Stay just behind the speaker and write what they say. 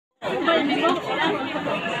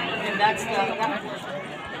And that's the...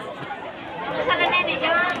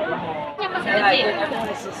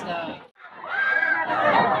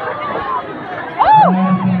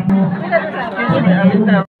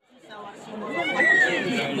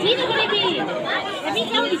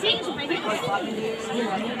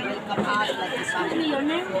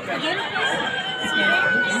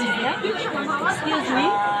 Excuse me,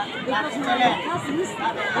 because my cousins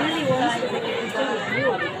really wants to take a picture with you.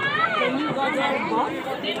 Can you go there and walk?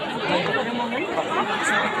 For a moment.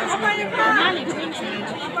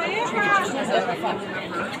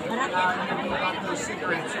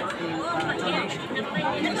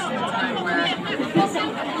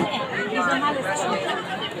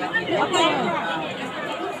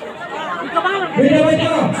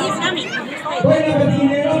 He's coming.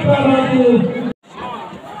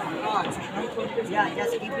 Yeah,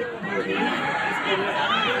 just keep it moving.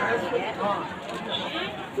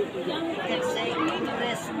 You can say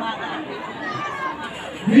interest mother.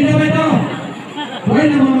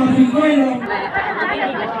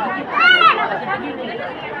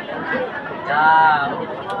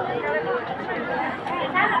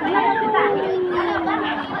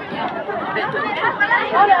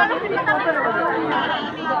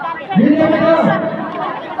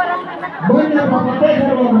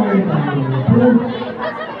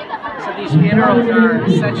 So these funerals are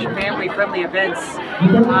such family-friendly events.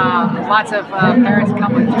 Lots of parents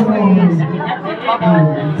come with toys and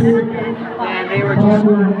bubbles, and they were just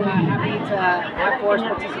happy to have Forrest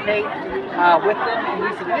participate with them in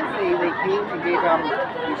these events. They came and gave them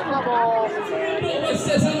these bubbles.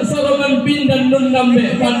 Solomon pindan nun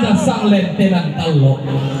nambe pada sang lentenan talo.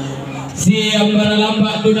 Siap para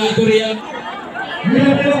lambak dunak durian.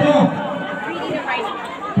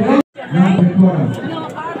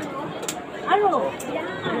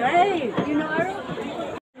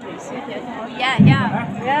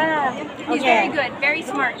 Yeah. He's very good, very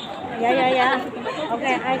smart. Yeah.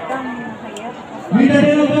 Okay, I come here.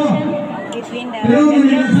 Between the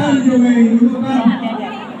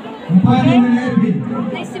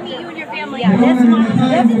Nice to meet you and your family. yeah, that's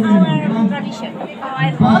our tradition. Oh,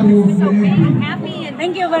 I love this. So great. I'm happy. And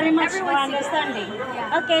Thank you very much for everyone's understanding.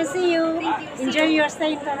 Yeah. Okay, see you. Enjoy your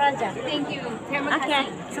stay in Toraja. Thank you. Terima Okay,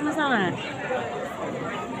 kasih. sama-sama.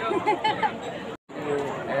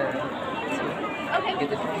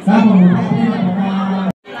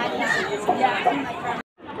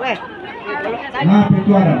 Weh,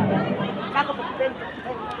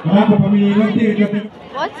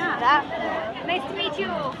 What's that? Nice to meet you.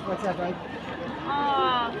 What's up, bud?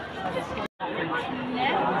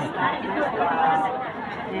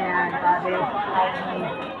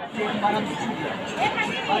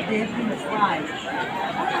 and they have been fried.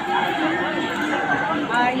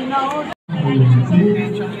 You know. Of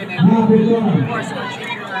course, when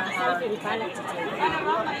children are intended to take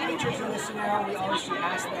pictures in this scenario, we always should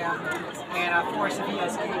ask them. And of course, if he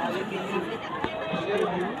has cake, we can use it.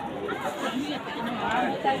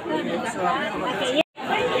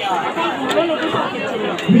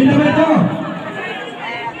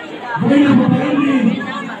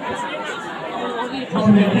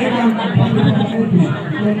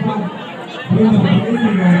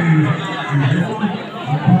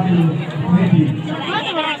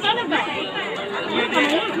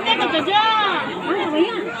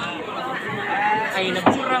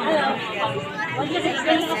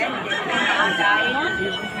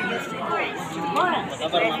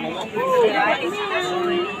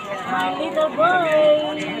 Little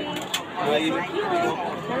boy.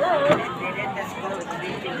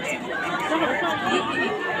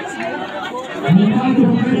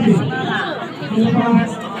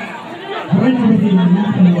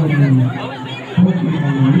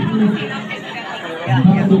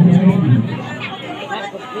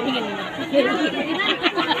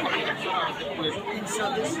 And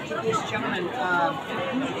so this gentleman,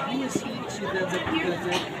 he is to the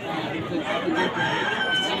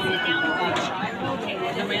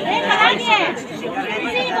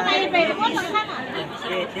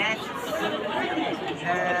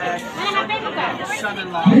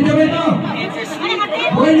son-in-law.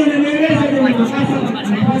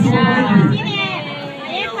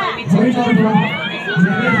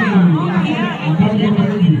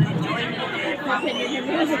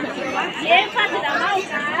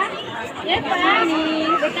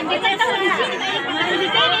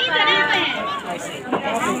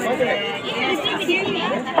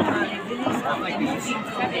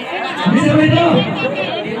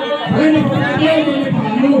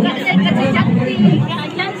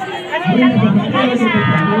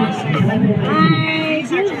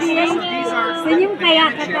 These are Senyum kayak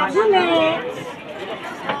kakak bule.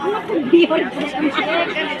 Anak biar.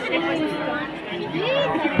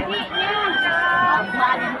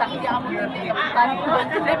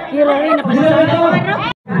 Kirain apa sih?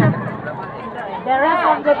 The rest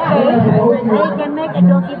of the day, I can make a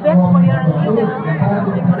doggy bed for your brother.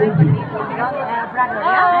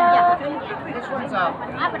 Yeah. This one's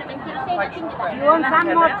You want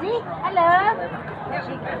some more tea? Hello.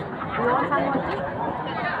 You want some more tea?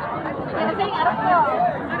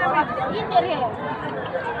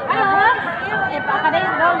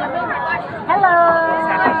 Hello.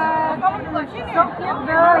 So cute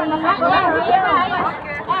girl.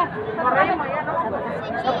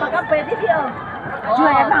 Apakah pwede siya?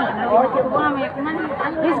 Jual bang.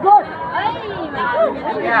 It's good.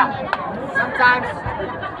 yeah. Sometimes.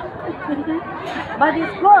 But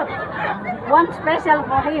it's good. One special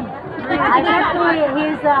for him. I said to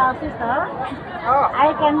his sister, I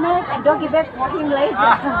can make a doggy bed for him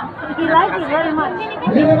later. He likes it very much.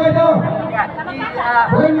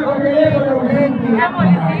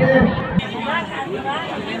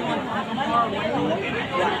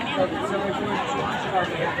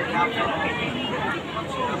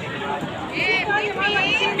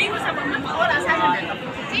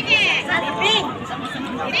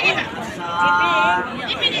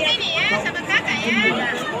 Ini di sini ya sama kakak ya.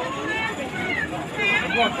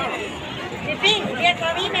 Piping, lihat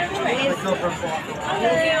kami dulu.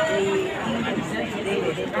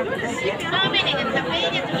 Kami dengan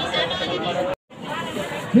tapenya tulisan ini.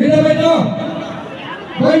 Mira, Beto,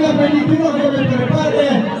 buen aperitivo que me prepare,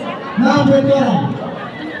 nada petora.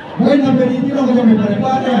 Buen aperitivo que me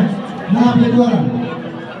prepare, nada petora.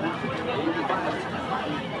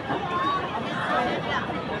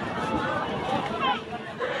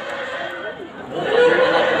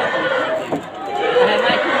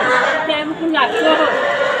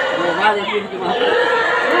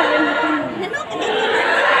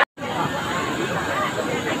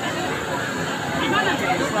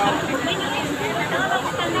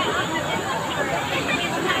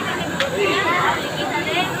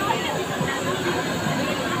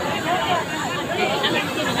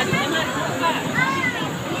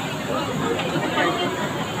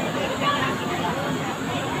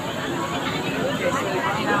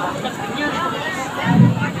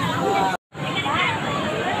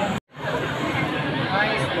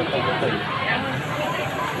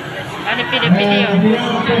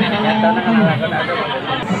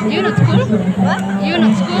 You not school? What? You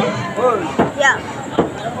not school? Yeah.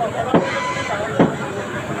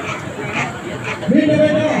 Mira,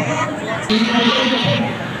 Beto.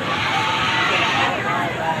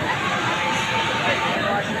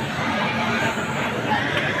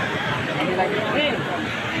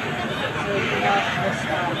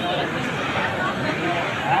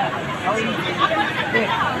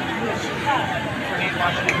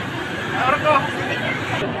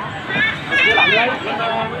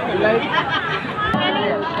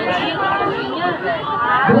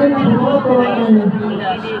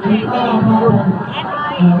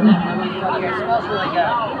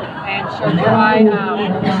 And she'll try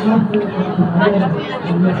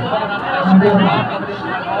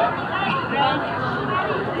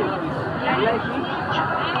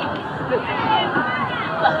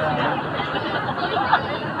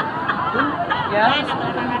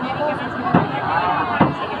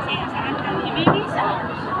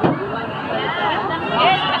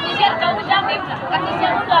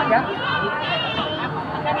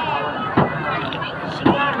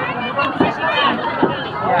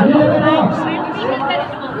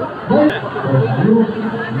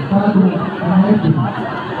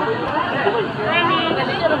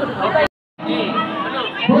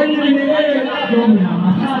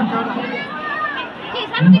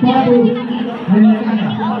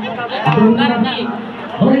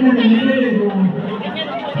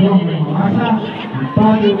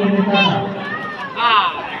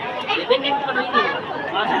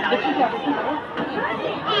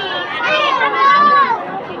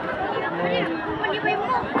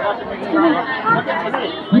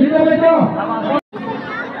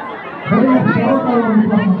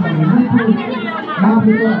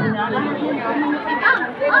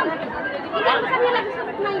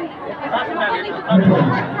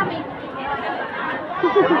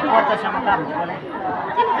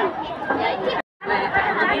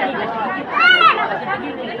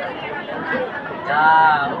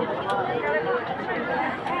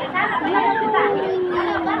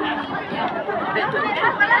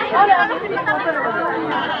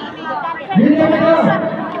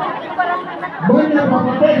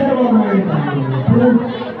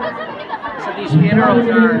these funerals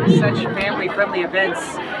are such family-friendly events.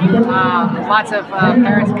 Lots of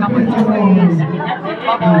parents come with toys and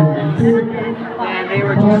bubbles, and they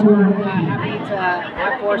were just happy to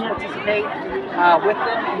have Forrest participate with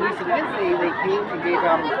them in these events. They came and gave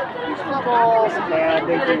them these bubbles, and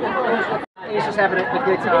he's just having a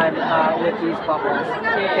good time with these bubbles.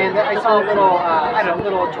 And I saw little, I don't know,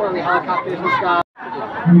 little twirly helicopters and stuff.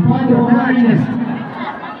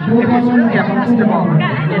 It was really a festival in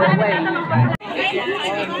a way.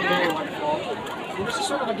 It was just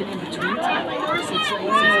sort of like an in-between time.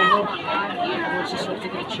 It's just sort of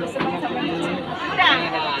taking a chill for the afternoon.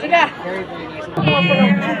 And very, very tradisional,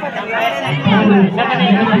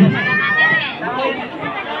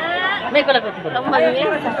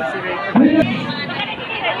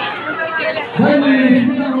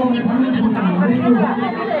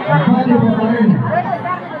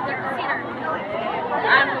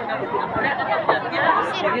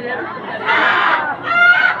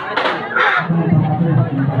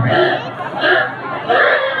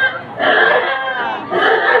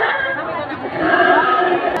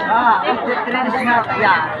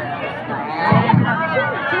 ya.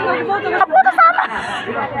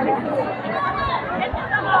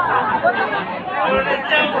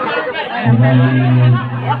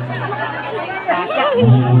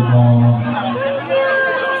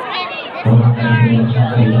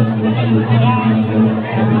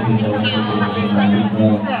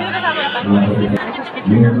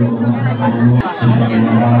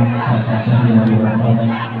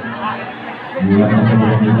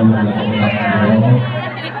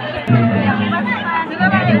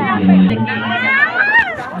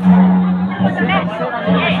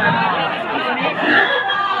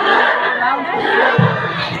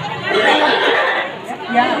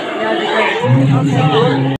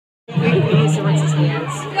 So what's his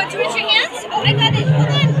hands? What's with your hands? Oh, I got it. Hold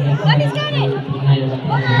on. Bobby's got it.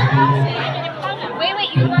 Hold on. Wait,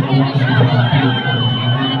 you want me to show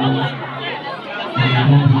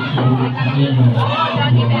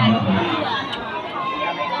doggy bag.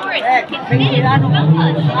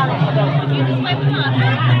 You just wipe them off.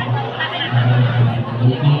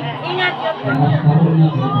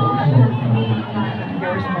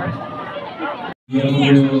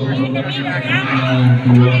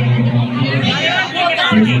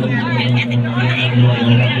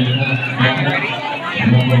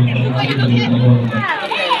 Ready?